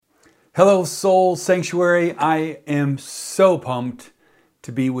Hello, Soul Sanctuary. I am so pumped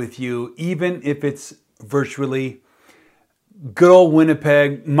to be with you, even if it's virtually. Good old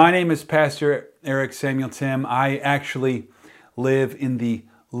Winnipeg. My name is Pastor Eric Samuel Tim. I actually live in the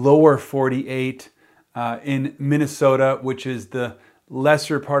lower 48 in Minnesota, which is the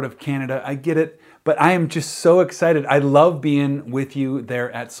lesser part of Canada. I get it, but I am just so excited. I love being with you there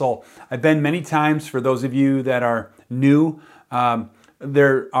at Soul. I've been many times. For those of you that are new,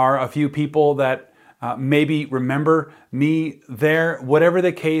 there are a few people that maybe remember me there. Whatever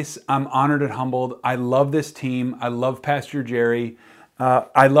the case, I'm honored and humbled. I love this team. I love Pastor Jerry.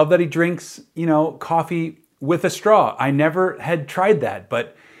 I love that he drinks, coffee with a straw. I never had tried that,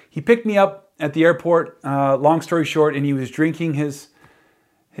 but he picked me up at the airport, long story short, and he was drinking his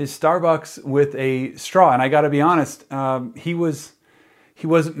Starbucks with a straw. And I got to be honest, he was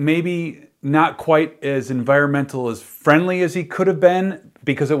maybe not quite as environmental as friendly as he could have been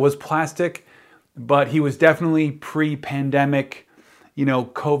because it was plastic, but he was definitely pre-pandemic,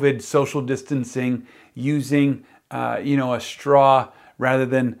 COVID social distancing, using, a straw rather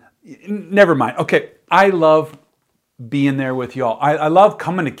than, never mind. Okay, I love being there with y'all. I love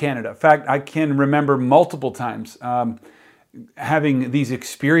coming to Canada. In fact, I can remember multiple times having these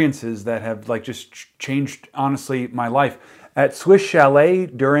experiences that have just changed, honestly, my life. At Swiss Chalet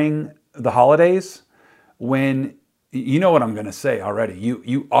during the holidays, when you know what I'm going to say already,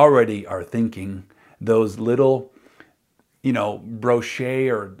 you already are thinking those little,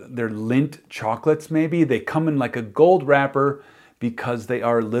 brochet or they're Lindt chocolates. Maybe they come in like a gold wrapper because they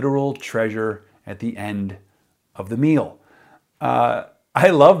are literal treasure at the end of the meal. I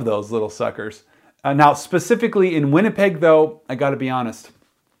love those little suckers. Now, specifically in Winnipeg, though, I got to be honest,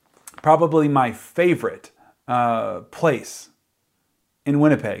 probably my favorite place in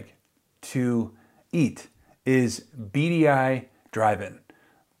Winnipeg to eat is BDI Drive-In.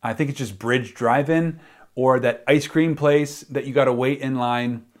 I think it's just Bridge Drive-In, or that ice cream place that you got to wait in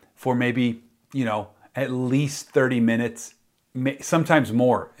line for maybe, at least 30 minutes, sometimes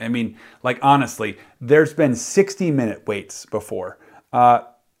more. I mean, honestly, there's been 60-minute waits before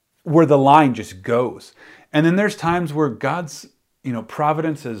where the line just goes. And then there's times where God's,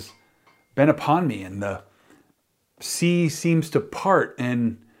 providence has been upon me and the sea seems to part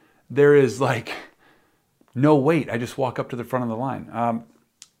and there is no wait. I just walk up to the front of the line.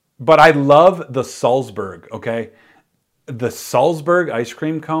 But I love the Salzburg, okay? The Salzburg ice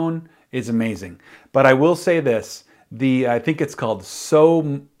cream cone is amazing. But I will say this, I think it's called So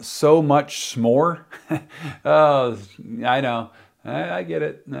Much S'more. Oh, I know. I get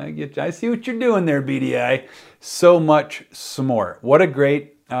it. I see what you're doing there, BDI. So Much S'more. What a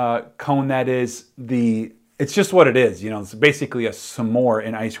great cone that is. It's just what it is. It's basically a s'more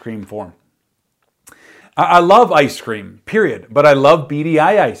in ice cream form. I love ice cream, period. But I love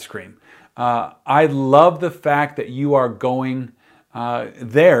BDI ice cream. I love the fact that you are going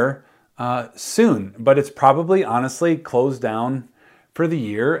there soon. But it's probably, honestly, closed down for the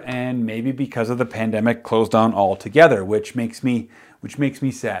year, and maybe because of the pandemic closed down altogether, which makes me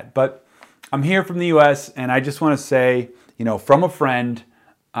sad. But I'm here from the U.S. and I just want to say, from a friend,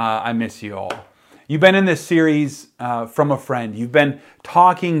 I miss you all. You've been in this series from a friend. You've been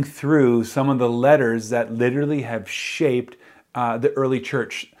talking through some of the letters that literally have shaped the early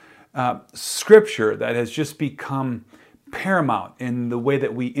church. Scripture that has just become paramount in the way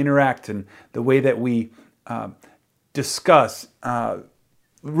that we interact and the way that we discuss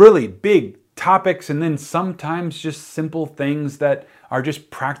really big topics, and then sometimes just simple things that are just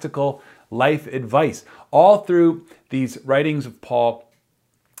practical life advice. All through these writings of Paul,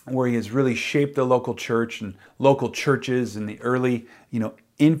 where he has really shaped the local church and local churches in the early,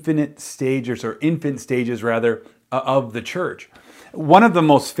 infant stages rather of the church. One of the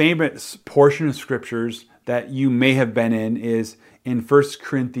most famous portions of scriptures that you may have been in is in 1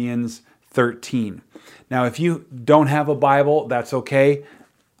 Corinthians 13. Now, if you don't have a Bible, that's okay.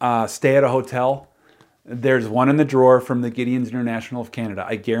 Stay at a hotel. There's one in the drawer from the Gideon's International of Canada.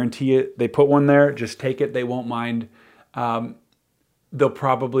 I guarantee you, they put one there. Just take it. They won't mind. They'll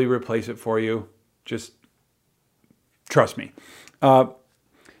probably replace it for you. Just trust me. But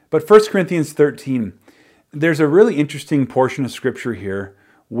 1 Corinthians 13, there's a really interesting portion of scripture here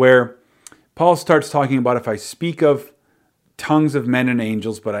where Paul starts talking about, if I speak of tongues of men and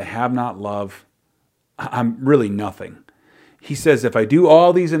angels, but I have not love, I'm really nothing. He says, if I do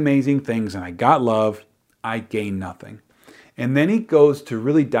all these amazing things and I got love, I gain nothing. And then he goes to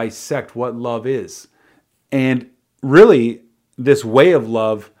really dissect what love is. And really, this way of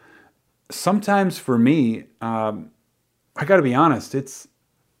love, sometimes for me, I got to be honest, it's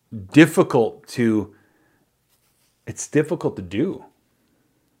difficult to do.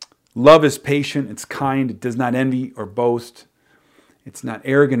 Love is patient, it's kind, it does not envy or boast. It's not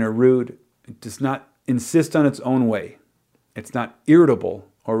arrogant or rude. It does not insist on its own way. It's not irritable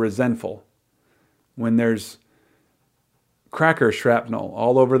or resentful. When there's cracker shrapnel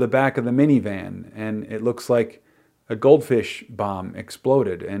all over the back of the minivan and it looks like a goldfish bomb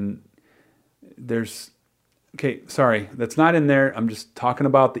exploded and there's, okay, sorry, that's not in there. I'm just talking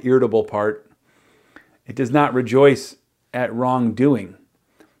about the irritable part. It does not rejoice at wrongdoing,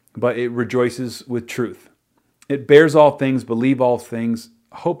 but it rejoices with truth. It bears all things, believes all things,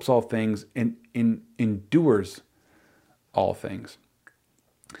 hopes all things, and endures all things.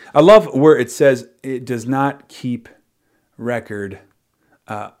 I love where it says it does not keep record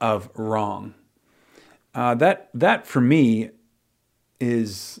of wrong. That for me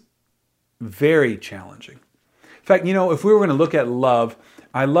is very challenging. In fact, if we were going to look at love,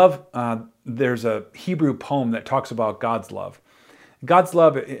 I love, there's a Hebrew poem that talks about God's love. God's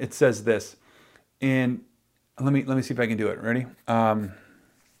love, it says this, and let me see if I can do it. Ready?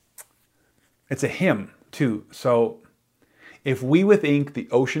 It's a hymn too. So, if we with ink the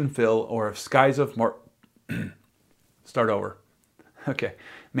ocean fill, or if skies of start over. Okay,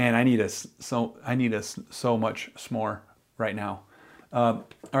 man, I need us so much more right now. All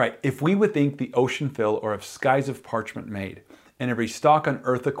right, if we with ink the ocean fill, or if skies of parchment made, and every stalk on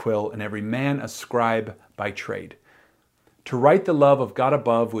earth a quill, and every man a scribe by trade, to write the love of God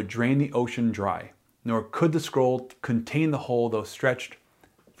above would drain the ocean dry, nor could the scroll contain the whole, though stretched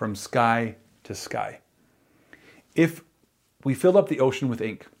from sky to sky. If we filled up the ocean with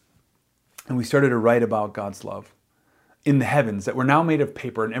ink, and we started to write about God's love in the heavens that were now made of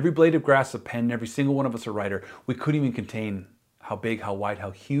paper, and every blade of grass a pen, every single one of us a writer, we couldn't even contain how big, how wide, how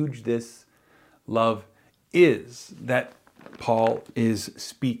huge this love is that Paul is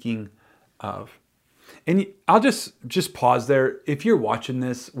speaking of. And I'll just pause there. If you're watching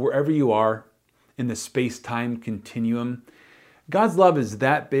this, wherever you are in the space-time continuum, God's love is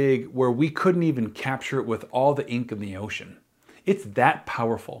that big where we couldn't even capture it with all the ink in the ocean. It's that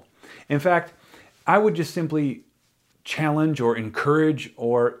powerful. In fact, I would just simply challenge or encourage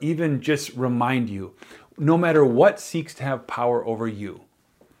or even just remind you, no matter what seeks to have power over you,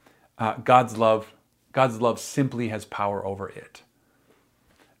 God's love simply has power over it.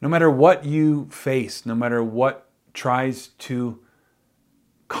 No matter what you face, no matter what tries to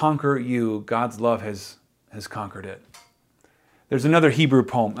conquer you, God's love has conquered it. There's another Hebrew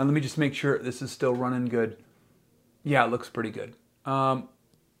poem. And let me just make sure this is still running good. Yeah, it looks pretty good.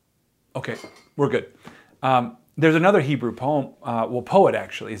 Okay, we're good. There's another Hebrew poem, poet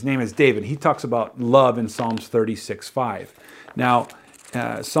actually. His name is David. He talks about love in Psalms 36:5. Now,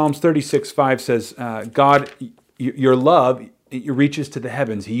 Psalms 36:5 says, God, your love, it reaches to the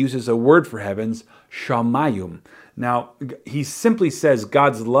heavens. He uses a word for heavens, shamayim. Now, he simply says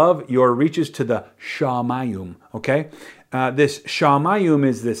God's love, your reaches to the shamayim, okay? This shamayim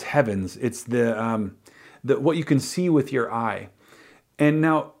is this heavens. It's the what you can see with your eye. And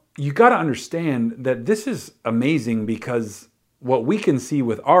now, you got to understand that this is amazing because what we can see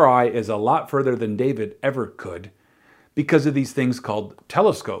with our eye is a lot further than David ever could because of these things called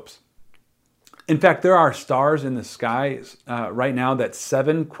telescopes. In fact, there are stars in the sky right now that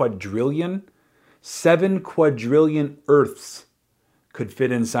 7 quadrillion Earths could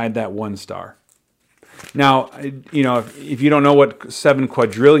fit inside that one star. Now, if you don't know what 7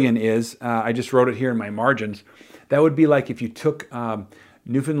 quadrillion is, I just wrote it here in my margins. That would be like if you took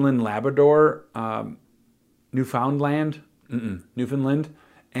Newfoundland, Newfoundland,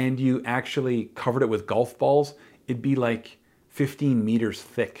 and you actually covered it with golf balls, it'd be like 15 meters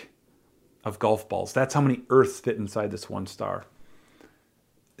thick of golf balls. That's how many Earths fit inside this one star.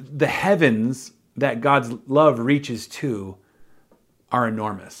 The heavens that God's love reaches to are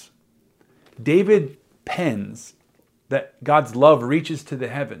enormous. David pens that God's love reaches to the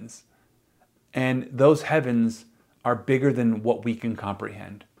heavens, and those heavens are bigger than what we can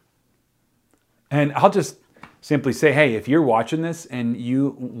comprehend. And I'll just simply say, hey, if you're watching this and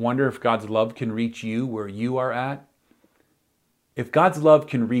you wonder if God's love can reach you where you are at, if God's love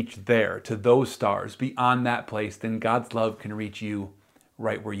can reach there to those stars beyond that place, then God's love can reach you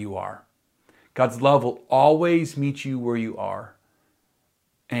right where you are. God's love will always meet you where you are.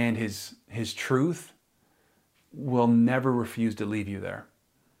 And his truth will never refuse to leave you there.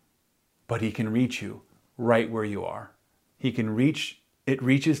 But he can reach you right where you are. It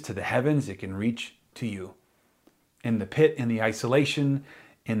reaches to the heavens, it can reach to you. In the pit, in the isolation,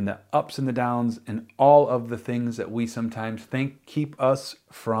 in the ups and the downs, and all of the things that we sometimes think keep us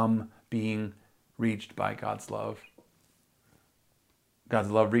from being reached by God's love. God's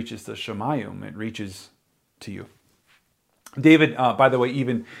love reaches to Shamayim, it reaches to you. David, by the way,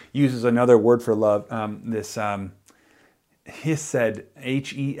 even uses another word for love. Hesed,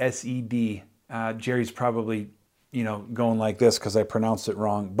 Hesed. Jerry's probably, going like this because I pronounced it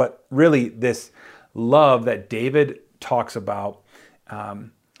wrong. But really, this love that David talks about,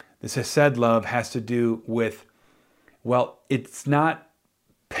 this Hesed love has to do with, well, it's not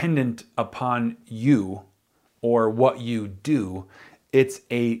pendant upon you or what you do. It's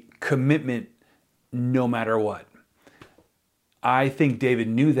a commitment no matter what. I think David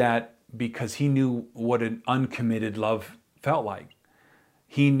knew that because he knew what an uncommitted love felt like.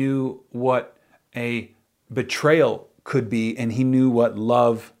 He knew what a betrayal could be, and he knew what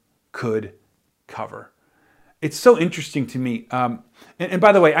love could cover. It's so interesting to me. And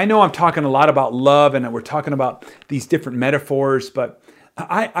by the way, I know I'm talking a lot about love and we're talking about these different metaphors, but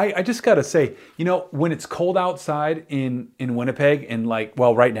I just got to say, when it's cold outside in Winnipeg and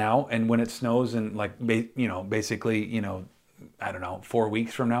right now, and when it snows and basically, I don't know, 4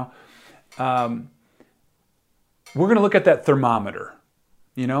 weeks from now, we're going to look at that thermometer,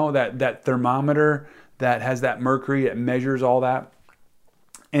 that thermometer that has that mercury, it measures all that.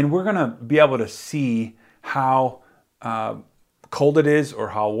 And we're going to be able to see how cold it is or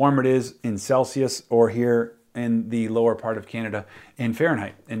how warm it is in Celsius, or here in the lower part of Canada in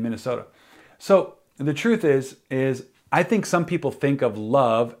Fahrenheit in Minnesota. So the truth is I think some people think of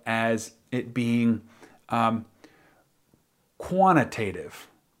love as it being quantitative.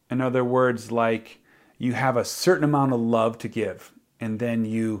 In other words, like you have a certain amount of love to give and then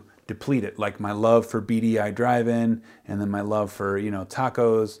you deplete it. Like my love for BDI Drive-In, and then my love for,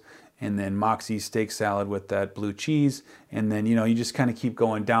 tacos, and then Moxie's steak salad with that blue cheese. And then, you just kind of keep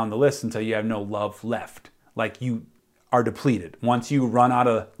going down the list until you have no love left. Like you are depleted. Once you run out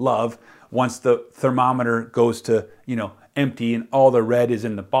of love, once the thermometer goes to, empty and all the red is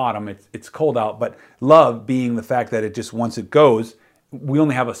in the bottom, it's cold out. But love being the fact that it just, once it goes, we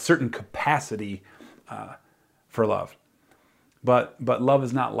only have a certain capacity for love. But love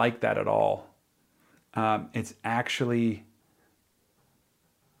is not like that at all. It's actually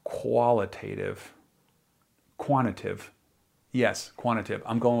quantitative. Yes, quantitative.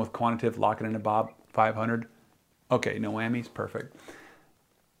 I'm going with quantitative, locking into Bob, 500. Okay, no whammies, perfect.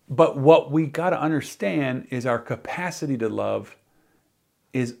 But what we got to understand is our capacity to love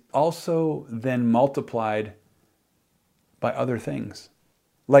is also then multiplied by other things.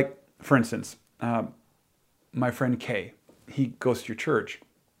 Like, for instance, my friend Kay, he goes to your church,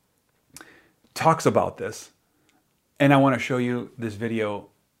 talks about this, and I want to show you this video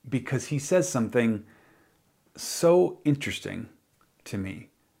because he says something so interesting to me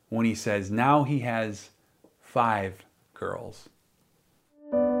when he says now he has 5 girls.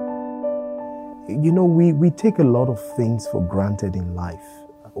 We take a lot of things for granted in life.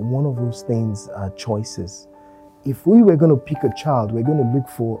 One of those things are choices. If we were going to pick a child, we're going to look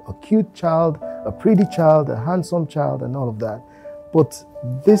for a cute child, a pretty child, a handsome child, and all of that. But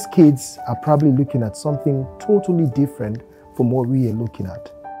these kids are probably looking at something totally different from what we are looking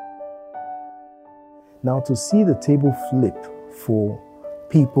at. Now, to see the table flip for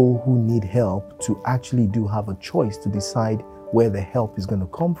people who need help to actually do have a choice to decide where the help is going to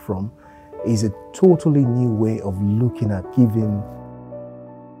come from is a totally new way of looking at giving.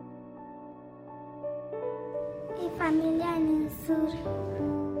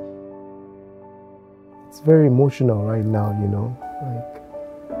 It's very emotional right now,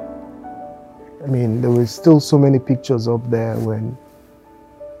 there were still so many pictures up there when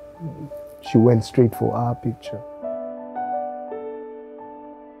she went straight for our picture.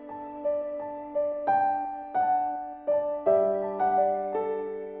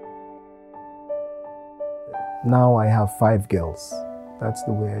 Now I have 5 girls. That's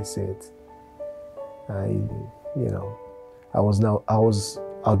the way I say it. I was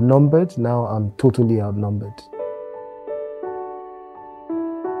outnumbered. Now I'm totally outnumbered.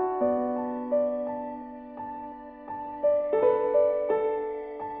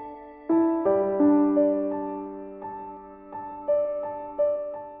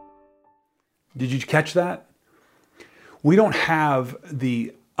 Did you catch that? We don't have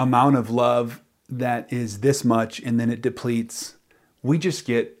the amount of love that is this much and then it depletes. We just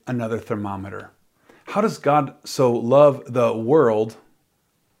get another thermometer. How does God so love the world?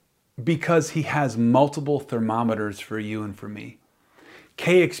 Because he has multiple thermometers for you and for me.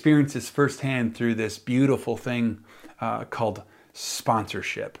 Kay experiences firsthand through this beautiful thing called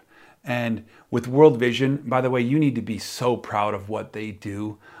sponsorship. And with World Vision, by the way, you need to be so proud of what they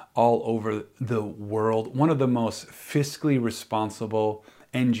do all over the world. One of the most fiscally responsible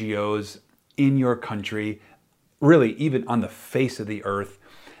NGOs in your country, really even on the face of the earth.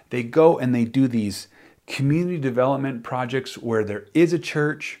 They go and they do these community development projects where there is a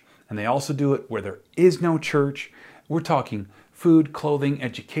church, and they also do it where there is no church. We're talking food, clothing,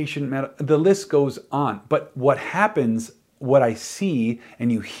 education, the list goes on. But what happens, what I see,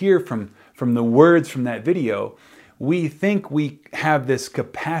 and you hear from the words from that video, we think we have this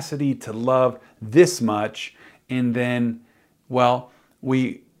capacity to love this much, and then, well,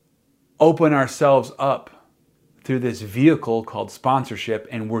 we open ourselves up through this vehicle called sponsorship,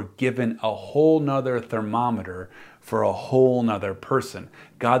 and we're given a whole nother thermometer for a whole nother person.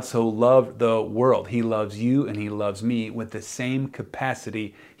 God so loved the world. He loves you and he loves me with the same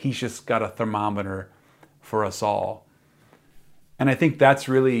capacity. He's just got a thermometer for us all. And I think that's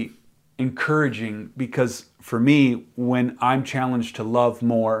really encouraging, because for me, when I'm challenged to love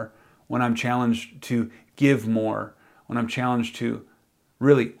more, when I'm challenged to give more, when I'm challenged to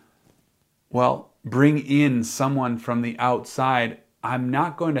really, well, bring in someone from the outside, I'm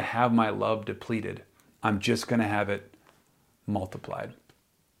not going to have my love depleted. I'm just going to have it multiplied.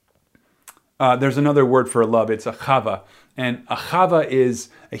 There's another word for love. It's achava. And achava is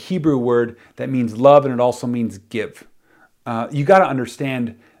a Hebrew word that means love, and it also means give. You got to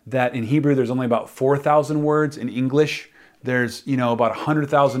understand that in Hebrew, there's only about 4,000 words. In English, there's, about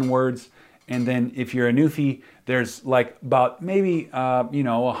 100,000 words. And then if you're a newfie, there's like about maybe,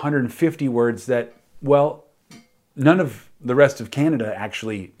 150 words that, well, none of the rest of Canada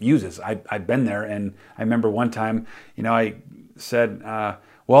actually uses. I've been there, and I remember one time, I said,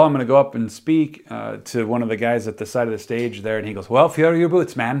 well, I'm going to go up and speak to one of the guys at the side of the stage there, and he goes, well, fill your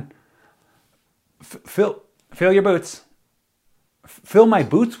boots, man. Fill your boots. Fill my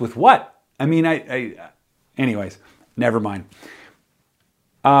boots with what? I mean, anyways, never mind.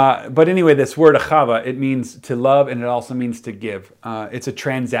 But anyway, this word achava, it means to love, and it also means to give. It's a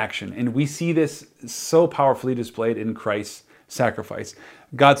transaction. And we see this so powerfully displayed in Christ's sacrifice.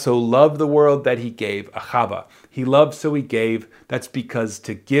 God so loved the world that he gave, achava. He loved, so he gave. That's because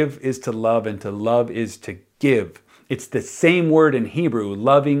to give is to love, and to love is to give. It's the same word in Hebrew,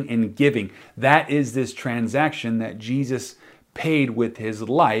 loving and giving. That is this transaction that Jesus paid with his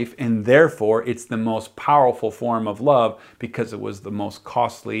life, and therefore it's the most powerful form of love, because it was the most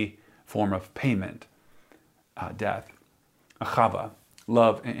costly form of payment, death. Achava,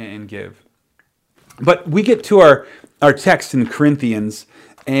 love and give. But we get to our text in Corinthians,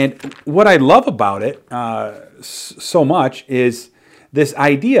 and what I love about it so much is this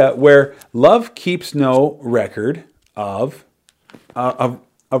idea where love keeps no record of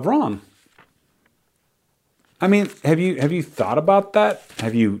wrong. I mean, have you thought about that?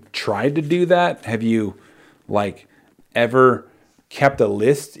 Have you tried to do that? Have you ever kept a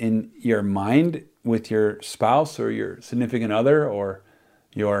list in your mind with your spouse or your significant other or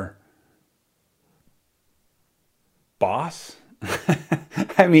your boss?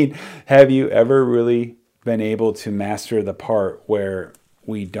 I mean, have you ever really been able to master the part where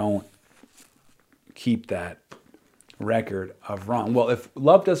we don't keep that record of wrong? Well, if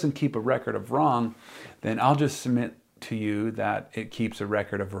love doesn't keep a record of wrong, then I'll just submit to you that it keeps a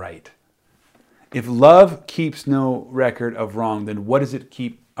record of right. If love keeps no record of wrong, then what does it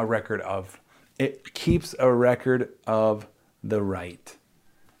keep a record of? It keeps a record of the right.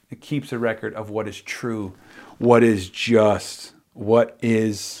 It keeps a record of what is true, what is just, what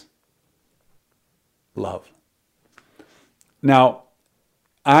is love. Now,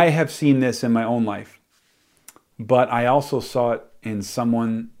 I have seen this in my own life, but I also saw it in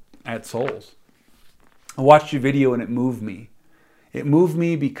someone at Souls. I watched your video and it moved me. It moved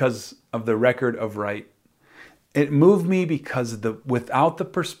me because of the record of right. It moved me because without the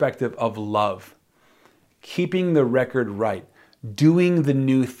perspective of love, keeping the record right, doing the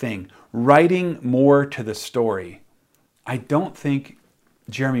new thing, writing more to the story, I don't think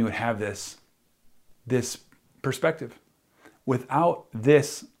Jeremy would have this perspective. Without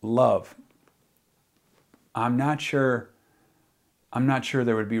this love, I'm not sure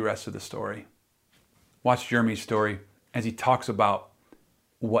there would be rest of the story. Watch Jeremy's story as he talks about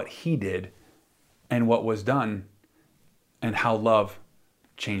what he did and what was done and how love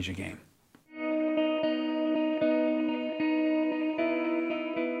changed the game.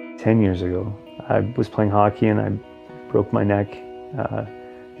 10 years ago, I was playing hockey and I broke my neck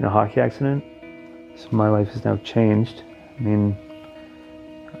in a hockey accident. So my life has now changed. I mean,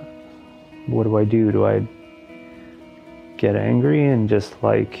 what do? Do I get angry and just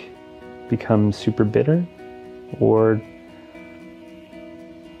become super bitter? Or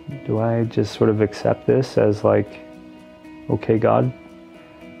do I just sort of accept this as okay, God,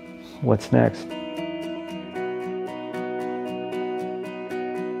 what's next?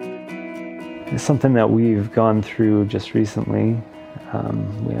 It's something that we've gone through just recently.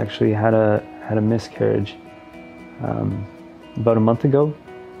 We actually had had a miscarriage about a month ago,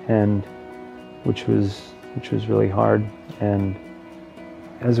 and which was really hard. And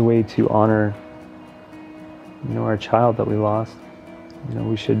as a way to honor, our child that we lost, I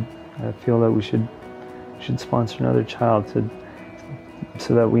feel that we should sponsor another child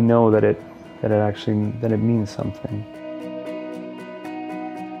so that we know that it means something.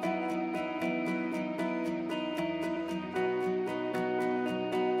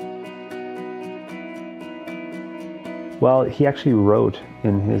 Well, he actually wrote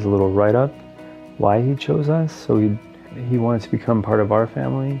in his little write-up why he chose us. So he wanted to become part of our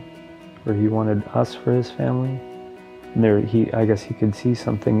family, or he wanted us for his family. And I guess he could see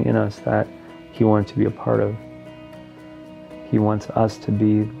something in us that he wanted to be a part of. He wants us to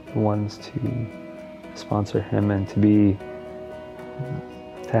be the ones to sponsor him and to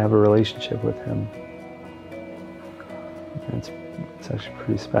have a relationship with him. And it's actually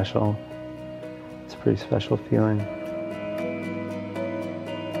pretty special. It's a pretty special feeling.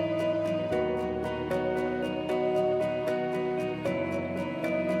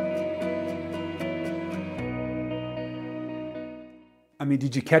 I mean,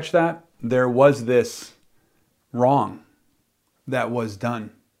 did you catch that? There was this wrong that was done.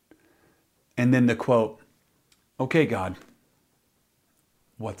 And then the quote, "Okay, God,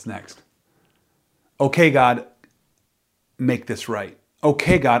 what's next? Okay, God, make this right.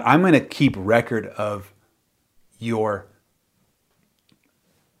 Okay, God, I'm going to keep record of your..."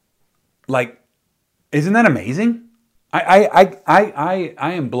 Like, isn't that amazing? I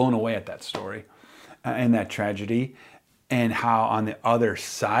am blown away at that story and that tragedy, and how on the other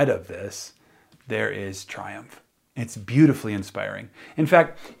side of this, there is triumph. It's beautifully inspiring. In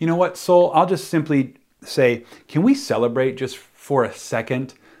fact, you know what, Soul? I'll just simply say, can we celebrate just for a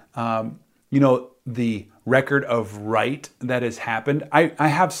second, the record of right that has happened? I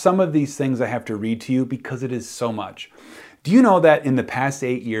have some of these things I have to read to you because it is so much. Do you know that in the past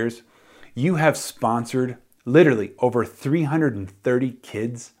 8 years, you have sponsored literally over 330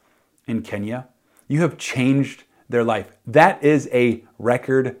 kids in Kenya? You have changed their life. That is a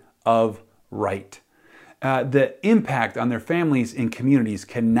record of right. The impact on their families and communities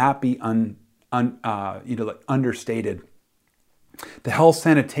cannot be understated. The health,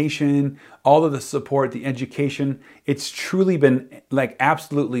 sanitation, all of the support, the education, it's truly been like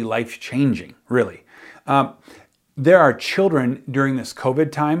absolutely life-changing, really. There are children during this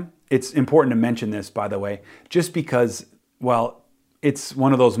COVID time. It's important to mention this, by the way, just because, well, it's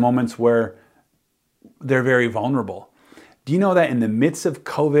one of those moments where they're very vulnerable. Do you know that in the midst of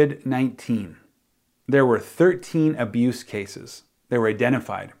COVID-19, there were 13 abuse cases that were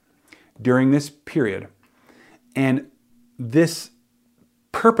identified during this period, and this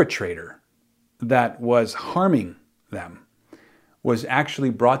perpetrator that was harming them was actually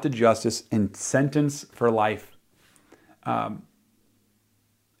brought to justice and sentenced for life.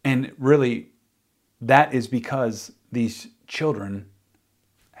 And really, that is because these children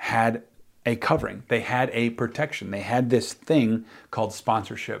had a covering. They had a protection. They had this thing called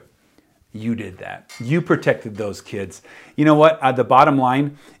sponsorship. You did that. You protected those kids. You know what? The bottom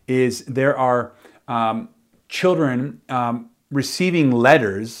line is there are children receiving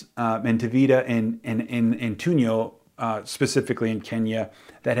letters in Tavita and in Tunyo, specifically in Kenya,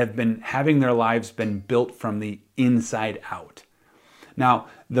 that have been having their lives been built from the inside out. Now,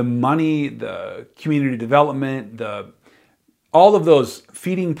 the money, the community development, all of those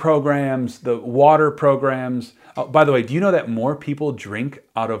feeding programs, the water programs. Oh, by the way, do you know that more people drink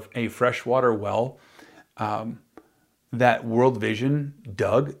out of a freshwater well that World Vision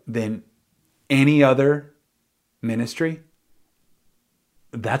dug than any other ministry?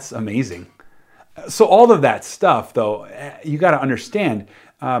 That's amazing. So all of that stuff, though, you got to understand,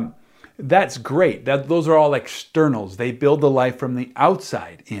 that's great. Those are all externals. They build the life from the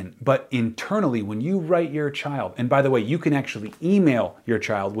outside in. But internally, when you write your child, and by the way, you can actually email your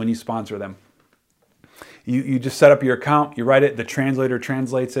child when you sponsor them. You just set up your account, you write it, the translator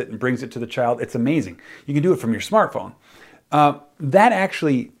translates it and brings it to the child. It's amazing. You can do it from your smartphone. That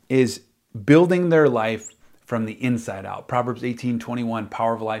actually is building their life from the inside out. Proverbs 18:21,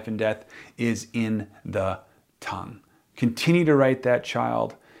 power of life and death is in the tongue. Continue to write that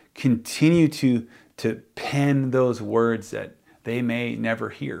child. Continue to pen those words that they may never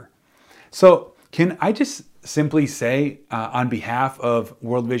hear. So can I just simply say on behalf of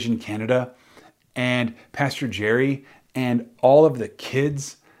World Vision Canada and Pastor Jerry and all of the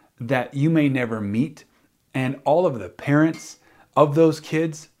kids that you may never meet and all of the parents of those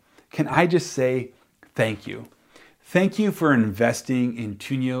kids, can I just say thank you. Thank you for investing in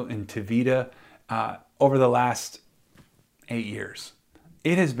Tunyo and Tavita over the last 8 years.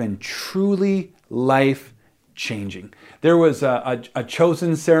 it has been truly life-changing. There was a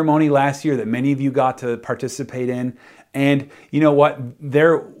chosen ceremony last year that many of you got to participate in. And you know what?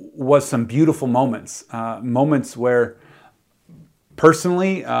 There was some beautiful moments, moments where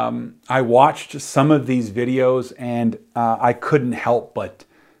personally, I watched some of these videos and I couldn't help but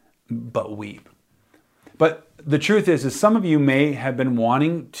weep. But the truth is some of you may have been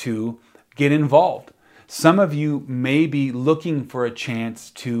wanting to get involved. Some of you may be looking for a chance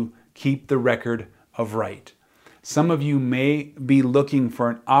to keep the record of right. Some of you may be looking for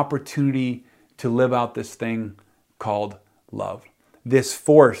an opportunity to live out this thing called love. This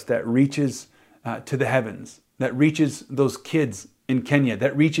force that reaches to the heavens, that reaches those kids in Kenya,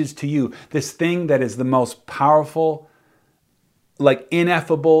 that reaches to you. This thing that is the most powerful, like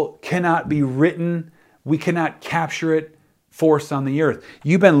ineffable, cannot be written, we cannot capture it, force on the earth.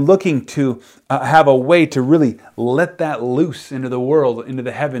 You've been looking to have a way to really let that loose into the world, into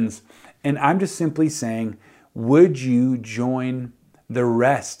the heavens. And I'm just simply saying, would you join the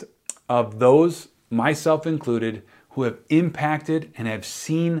rest of those, myself included, who have impacted and have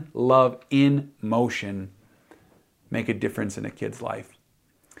seen love in motion make a difference in a kid's life?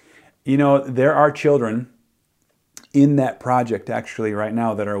 You know, there are children in that project actually right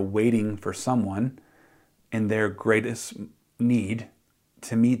now that are waiting for someone in their greatest need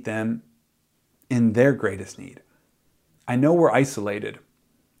to meet them in their greatest need. I know we're isolated,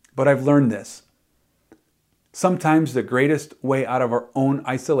 but I've learned this. Sometimes the greatest way out of our own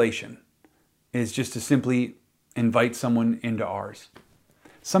isolation is just to simply invite someone into ours.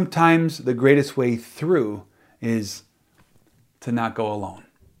 Sometimes the greatest way through is to not go alone.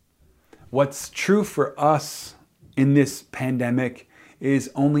 What's true for us in this pandemic is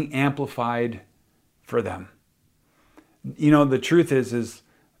only amplified for them. You know, the truth is,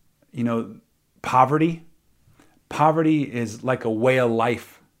 you know, poverty is like a way of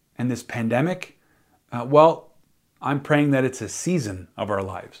life. And this pandemic, well, I'm praying that it's a season of our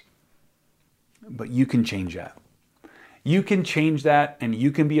lives. But you can change that. You can change that, and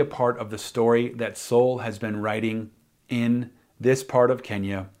you can be a part of the story that Soul has been writing in this part of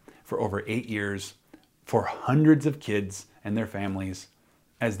Kenya for over 8 years for hundreds of kids and their families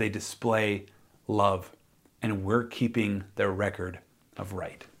as they display love. And we're keeping the record of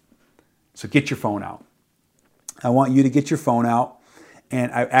right. So get your phone out. I want you to get your phone out,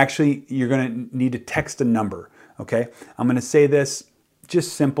 and you're going to need to text a number, okay? I'm going to say this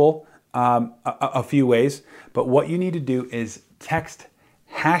just simple, a few ways, but what you need to do is text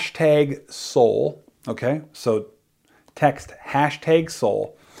 #soul, okay? So text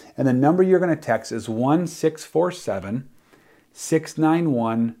 #soul, and the number you're going to text is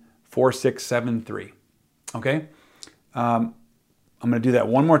 1-647-691-4673, okay? I'm going to do that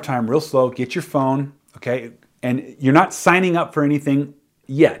one more time real slow. Get your phone, okay? And you're not signing up for anything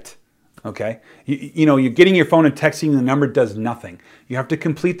yet, okay? You know, you're getting your phone and texting the number does nothing. You have to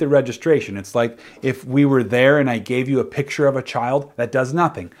complete the registration. It's like if we were there and I gave you a picture of a child, that does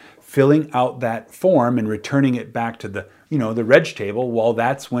nothing. Filling out that form and returning it back to the, you know, the reg table, well,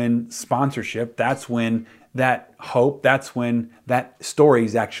 that's when sponsorship, that's when that hope, that's when that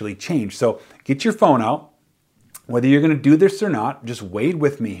story's actually changed. So get your phone out. Whether you're going to do this or not, just wade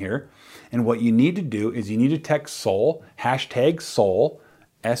with me here. And what you need to do is you need to text Soul, #Soul,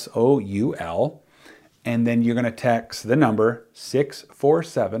 SOUL, and then you're going to text the number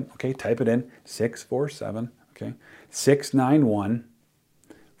 647, okay, type it in, 647, okay,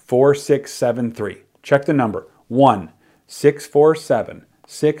 691-4673. Check the number,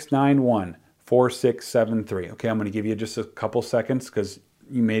 1-647-691-4673. Okay, I'm going to give you just a couple seconds because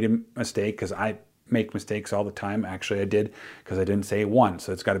you made a mistake, because I make mistakes all the time. Actually, I did because I didn't say 1.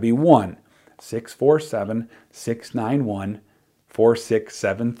 So it's got to be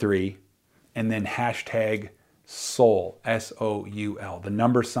 1-647-691-4673, and then #Soul, SOUL, the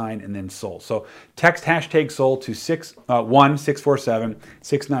number sign, and then Soul. So text #Soul to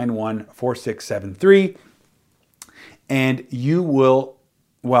 1-647-691-4673, and you will,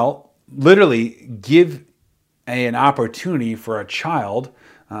 well, literally give an opportunity for a child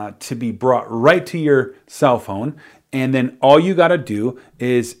to be brought right to your cell phone. And then all you got to do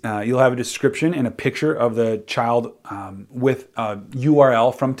is you'll have a description and a picture of the child with a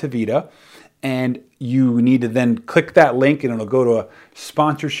URL from Tavita. And you need to then click that link and it'll go to a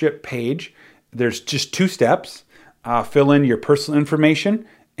sponsorship page. There's just 2 steps. Fill in your personal information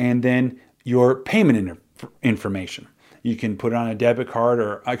and then your payment information. You can put it on a debit card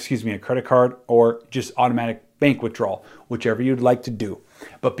or, a credit card, or just automatic bank withdrawal, whichever you'd like to do.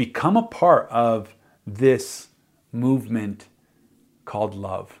 But become a part of this movement called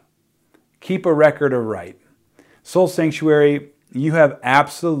love. Keep a record of right. Soul Sanctuary, you have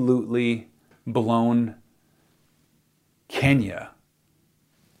absolutely blown Kenya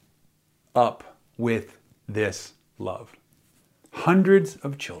up with this love. Hundreds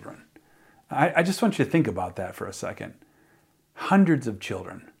of children. I just want you to think about that for a second. Hundreds of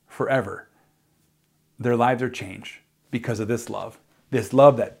children, forever, their lives are changed because of this love. This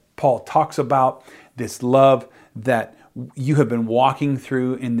love that Paul talks about, this love that you have been walking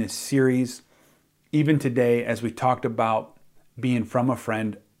through in this series. Even today, as we talked about being from a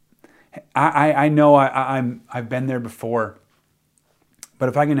friend, I know I've been there before, but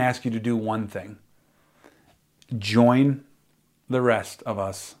if I can ask you to do one thing, join the rest of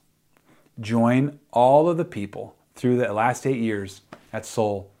us. Join all of the people through the last 8 years at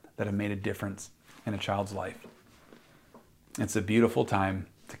Soul that have made a difference in a child's life. It's a beautiful time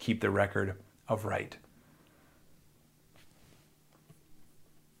to keep the record of right.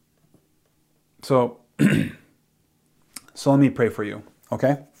 So let me pray for you,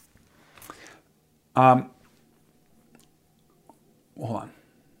 okay? Hold on.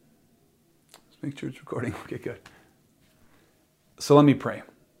 Let's make sure it's recording. Okay, good. So let me pray.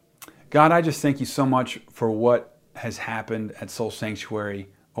 God, I just thank you so much for what has happened at Soul Sanctuary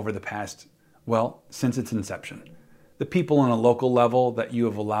over the past, since its inception. The people on a local level that you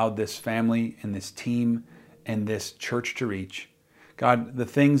have allowed this family and this team and this church to reach. God, the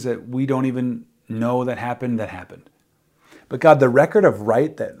things that we don't even know that happened. But God, the record of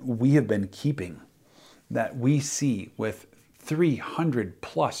right that we have been keeping, that we see with 300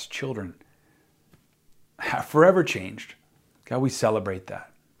 plus children, have forever changed. God, we celebrate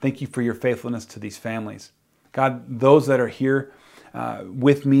that. Thank you for your faithfulness to these families. God, those that are here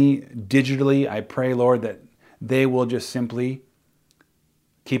with me digitally, I pray, Lord, that they will just simply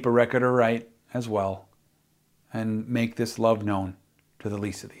keep a record of right as well and make this love known to the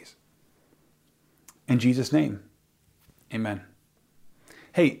least of these. In Jesus' name, amen.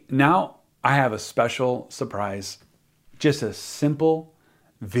 Hey, now I have a special surprise, just a simple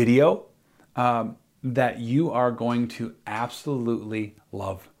video that you are going to absolutely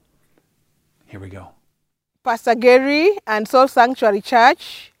love. Here we go. Pastor Gary and Soul Sanctuary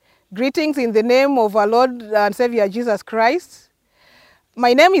Church, greetings in the name of our Lord and Savior Jesus Christ.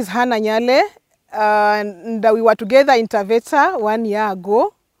 My name is Hannah Nyale, and we were together in Taveta 1 year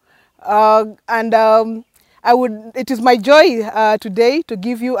ago. It is my joy today to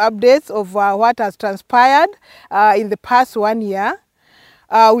give you updates of what has transpired in the past 1 year.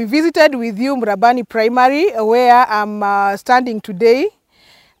 We visited with you Mrabani Primary, where I'm standing today.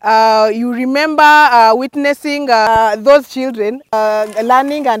 You remember witnessing those children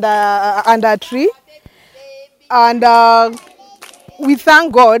learning under a tree. And we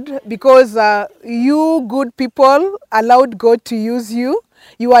thank God because you good people allowed God to use you.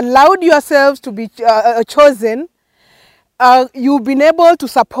 You allowed yourselves to be chosen. You've been able to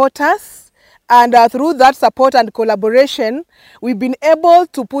support us. And through that support and collaboration, we've been able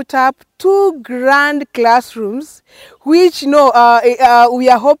to put up 2 grand classrooms, which we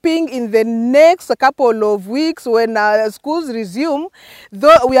are hoping in the next couple of weeks when schools resume,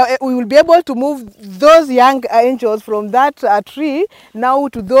 we will be able to move those young angels from that tree now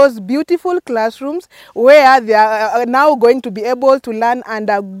to those beautiful classrooms where they are now going to be able to learn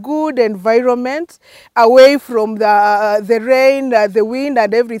under good environments, away from the rain, the wind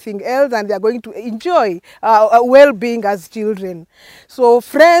and everything else, and they are going to enjoy well-being as children. So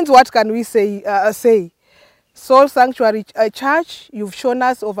friends, what can we say? Soul Sanctuary Church, you've shown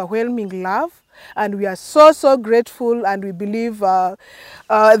us overwhelming love, and we are so grateful, and we believe that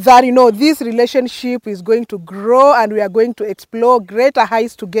this relationship is going to grow, and we are going to explore greater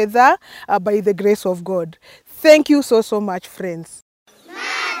heights together by the grace of God. Thank you so much, friends.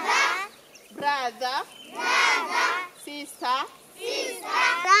 Mother, brother, sister,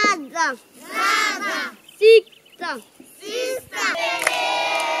 brother, sister.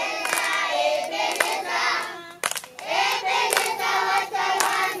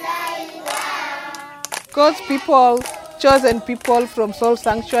 God's people, chosen people from Soul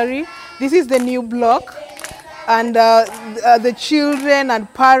Sanctuary. This is the new block, and the children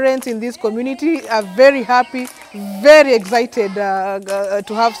and parents in this community are very happy, very excited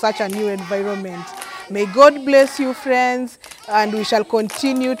to have such a new environment. May God bless you, friends, and we shall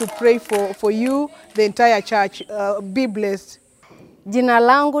continue to pray for you, the entire church. Be blessed. Jina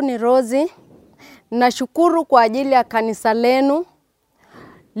langu ni Rosie. Nashukuru kwa ajili ya kanisa lenu.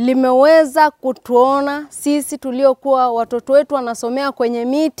 Limeweza kutuona sisi tuliokuwa watoto wetu wanasomea kwenye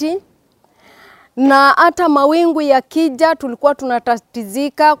miti, na hata mawingu yakija tulikuwa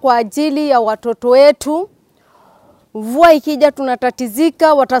tunatatizika kwa ajili ya watoto wetu. Mvua ikija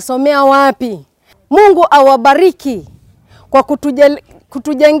tunatatizika watasomea wapi. Mungu awabariki kwa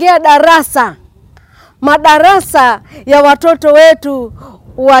kutujengea madarasa ya watoto wetu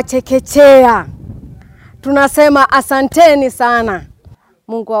wa chekechea. Tunasema asanteni sana.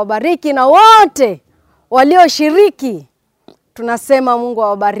 Mungu awabariki, na wote walioshiriki tunasema Mungu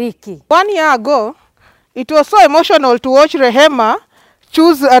awabariki. 1 year ago, it was so emotional to watch Rehema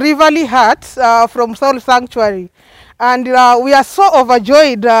choose a Riverly Hearts from Soul Sanctuary. And we are so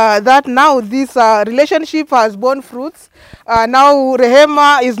overjoyed that now this relationship has borne fruits. Now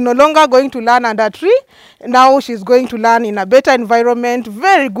Rehema is no longer going to learn under a tree. Now she's going to learn in a better environment,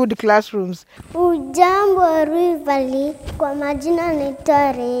 very good classrooms. Ujambo Riverly, kwa majina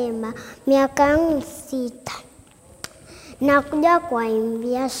naitwa Rehema, miaka yangu 6. Nakuja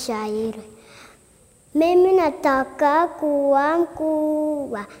kuimbia shairi. Mimi nataka kuwa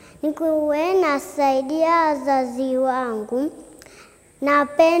mkubwa, nikuwe nasaidia wazazi wangu.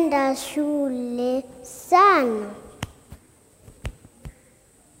 Napenda shule sana.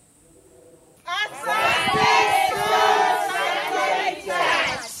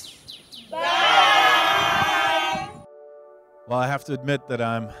 Well, I have to admit that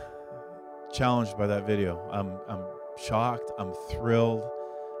I'm challenged by that video. I'm shocked. I'm thrilled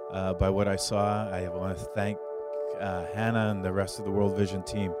by what I saw. I want to thank Hannah and the rest of the World Vision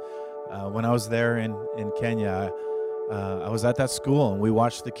team. When I was there in Kenya, I was at that school and we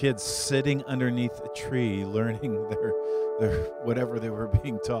watched the kids sitting underneath a tree learning their whatever they were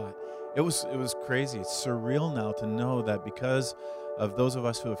being taught. It was crazy. It's surreal now to know that because of those of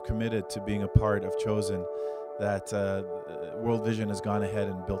us who have committed to being a part of Chosen, that World Vision has gone ahead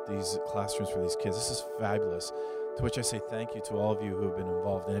and built these classrooms for these kids. This is fabulous. To which I say thank you to all of you who have been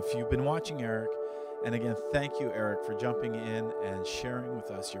involved. And if you've been watching Eric, and again, thank you, Eric, for jumping in and sharing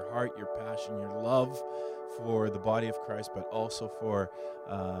with us your heart, your passion, your love for the body of Christ, but also for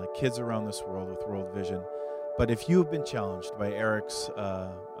kids around this world with World Vision. But if you have been challenged by Eric's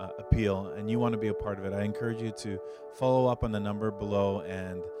appeal and you want to be a part of it, I encourage you to follow up on the number below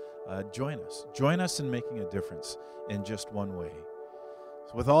and join us. Join us in making a difference in just one way.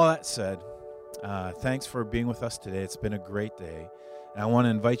 So with all that said, thanks for being with us today. It's been a great day. And I want to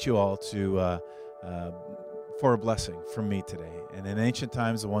invite you all to for a blessing from me today. And in ancient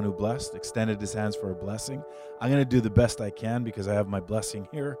times, the one who blessed extended his hands for a blessing. I'm going to do the best I can because I have my blessing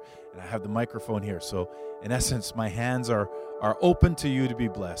here and I have the microphone here. So in essence, my hands are open to you to be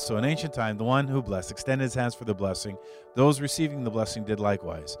blessed. So in ancient time, the one who blessed extended his hands for the blessing. Those receiving the blessing did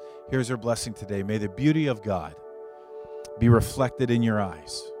likewise. Here's your blessing today. May the beauty of God be reflected in your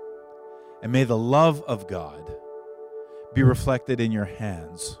eyes. And may the love of God be reflected in your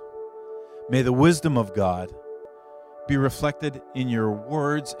hands. May the wisdom of God be reflected in your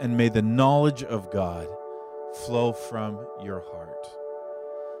words, and may the knowledge of God flow from your heart,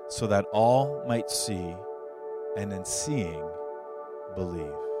 so that all might see, and in seeing,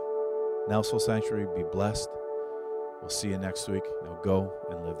 believe. Now, Soul Sanctuary, be blessed. We'll see you next week. Now go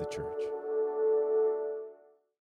and live the church.